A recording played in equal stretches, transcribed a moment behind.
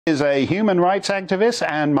Is a human rights activist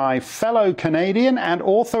and my fellow Canadian and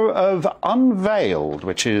author of Unveiled,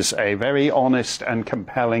 which is a very honest and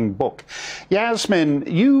compelling book. Yasmine,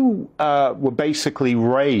 you were basically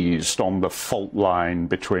raised on the fault line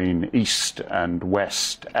between East and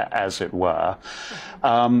West, as it were,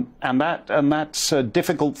 and that's a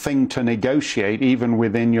difficult thing to negotiate even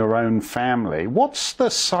within your own family. What's the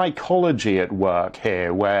psychology at work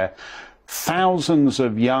here, where thousands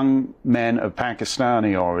of young men of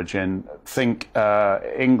Pakistani origin think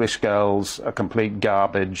English girls are complete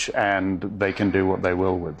garbage and they can do what they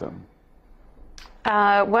will with them?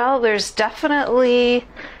 Well, there's definitely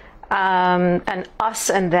an us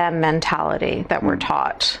and them mentality that we're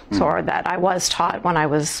taught, or that I was taught when I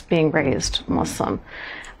was being raised Muslim.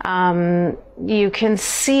 You can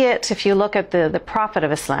see it if you look at the Prophet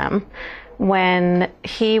of Islam, when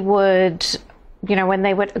he would, when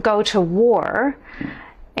they would go to war,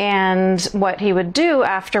 and what he would do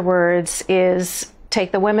afterwards is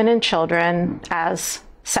take the women and children as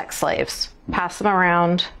sex slaves, pass them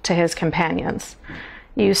around to his companions.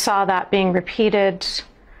 You saw that being repeated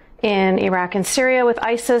in Iraq and Syria with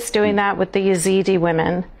ISIS, doing that with the Yazidi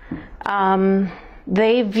women.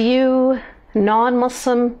 They view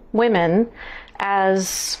non-Muslim women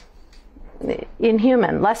as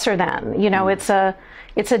inhuman, lesser than. It's a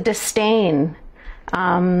disdain.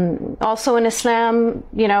 Also in Islam,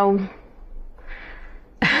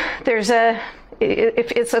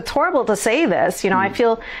 it's horrible to say this, I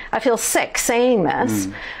feel sick saying this,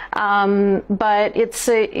 but it's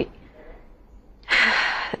the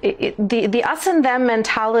us and them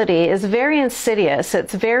mentality is very insidious.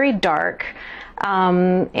 It's very dark.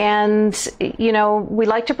 And we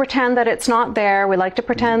like to pretend that it's not there. We like to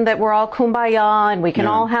pretend that we're all kumbaya and we can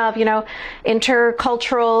all have,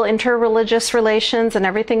 intercultural, interreligious relations and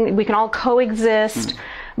everything. We can all coexist.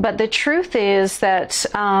 But the truth is that,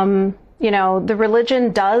 the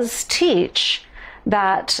religion does teach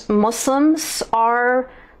that Muslims are,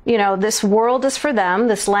 this world is for them,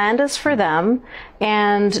 this land is for them,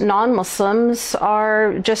 and non-Muslims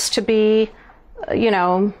are just to be,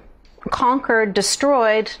 conquered,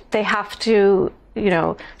 destroyed. They have to,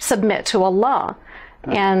 submit to Allah.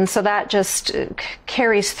 And so that just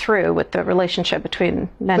carries through with the relationship between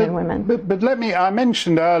men and women. But I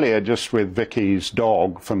mentioned earlier, just with Vicky's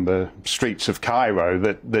dog from the streets of Cairo,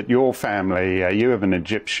 that your family, you have an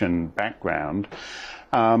Egyptian background.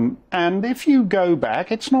 And if you go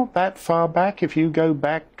back, it's not that far back, if you go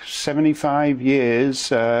back 75 years,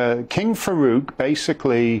 King Farouk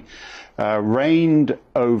basically reigned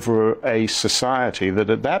over a society that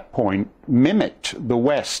at that point mimicked the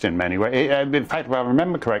West in many ways. In fact, if I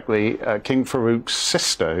remember correctly, King Farouk's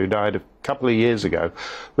sister, who died a couple of years ago,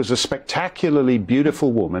 was a spectacularly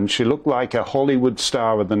beautiful woman. She looked like a Hollywood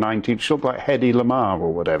star of the 90s. She looked like Hedy Lamarr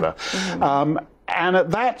or whatever. And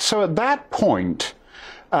at that point,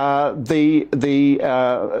 the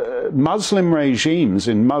Muslim regimes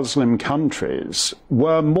in Muslim countries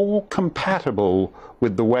were more compatible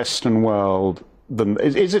with the Western world than...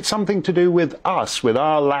 Is it something to do with us, with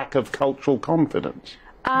our lack of cultural confidence?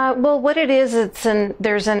 Well, what it is,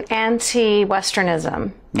 there's an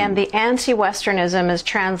anti-Westernism, and the anti-Westernism is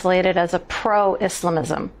translated as a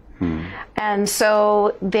pro-Islamism. And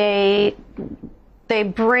so they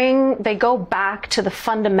go back to the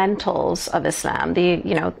fundamentals of Islam.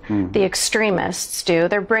 The extremists do.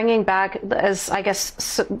 They're bringing back, as I guess,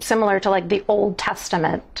 similar to like the Old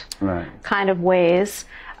Testament kind of ways,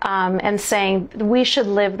 and saying we should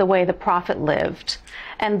live the way the Prophet lived.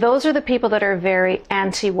 And those are the people that are very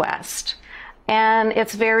anti-West. And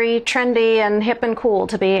it's very trendy and hip and cool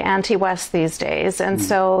to be anti-West these days. And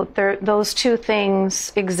so those two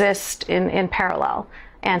things exist in parallel.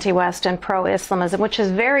 Anti-West and pro-Islamism, which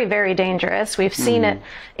is very, very dangerous. We've seen it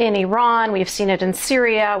in Iran, we've seen it in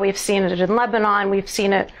Syria, we've seen it in Lebanon, we've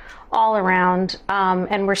seen it all around,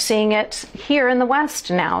 and we're seeing it here in the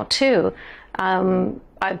West now, too.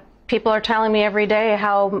 People are telling me every day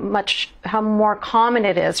how more common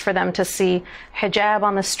it is for them to see hijab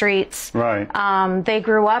on the streets. They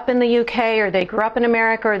grew up in the UK, or they grew up in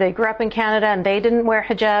America, or they grew up in Canada, and they didn't wear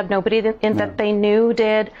hijab. Nobody that they knew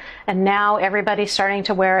did. And now everybody's starting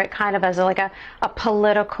to wear it kind of as a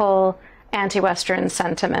political anti-Western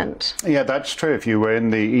sentiment. Yeah, that's true. If you were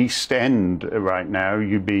in the East End right now,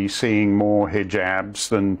 you'd be seeing more hijabs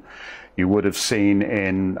than you would have seen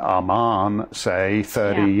in Amman, say,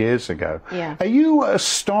 30 years ago. Are you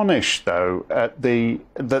astonished, though, at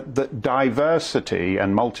that diversity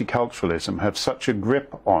and multiculturalism have such a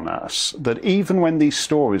grip on us that even when these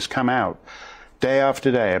stories come out day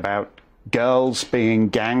after day about girls being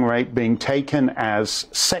gang raped, being taken as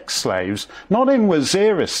sex slaves, not in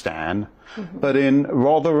Waziristan, but in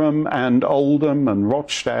Rotherham and Oldham and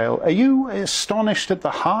Rochdale. Are you astonished at the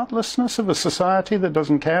heartlessness of a society that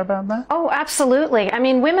doesn't care about that? Oh, absolutely. I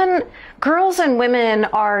mean, girls and women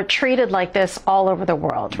are treated like this all over the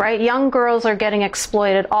world, right? Young girls are getting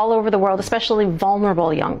exploited all over the world, especially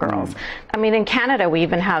vulnerable young girls. I mean, in Canada, we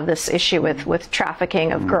even have this issue with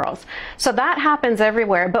trafficking of girls. So that happens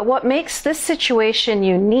everywhere. But what makes this situation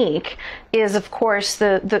unique is, of course,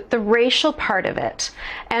 the racial part of it.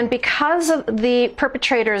 And because of the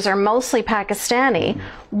perpetrators are mostly Pakistani,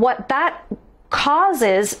 what that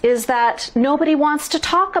causes is that nobody wants to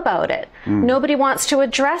talk about it. Nobody wants to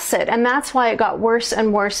address it. And that's why it got worse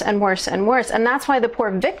and worse and worse and worse. And that's why the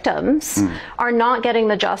poor victims are not getting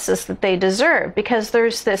the justice that they deserve, because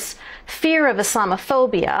there's this fear of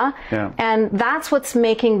Islamophobia. And that's what's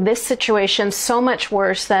making this situation so much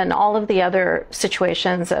worse than all of the other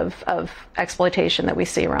situations of exploitation that we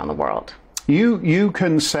see around the world. You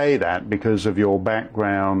can say that because of your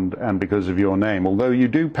background and because of your name, although you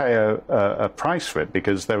do pay a price for it,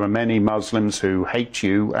 because there are many Muslims who hate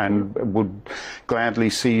you and would gladly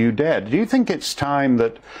see you dead. Do you think it's time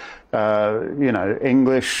that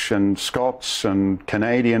English and Scots and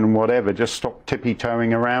Canadian and whatever just stop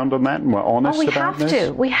tippy-toeing around on that and we're honest about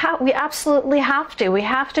this? We absolutely have to. We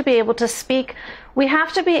have to be able to speak. We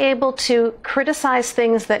have to be able to criticize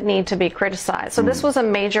things that need to be criticized. So this was a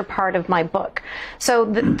major part of my book.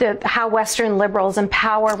 So how Western liberals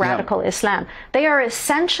empower radical Islam. They are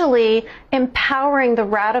essentially empowering the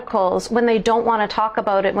radicals when they don't want to talk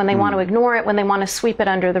about it, when they want to ignore it, when they want to sweep it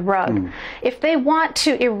under the rug. If they want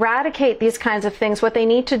to eradicate these kinds of things, what they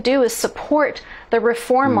need to do is support the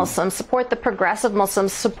reform Muslims, support the progressive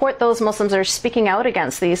Muslims, support those Muslims that are speaking out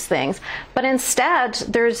against these things. But instead,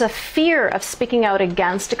 there's a fear of speaking out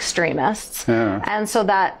against extremists, and so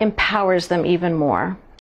that empowers them even more.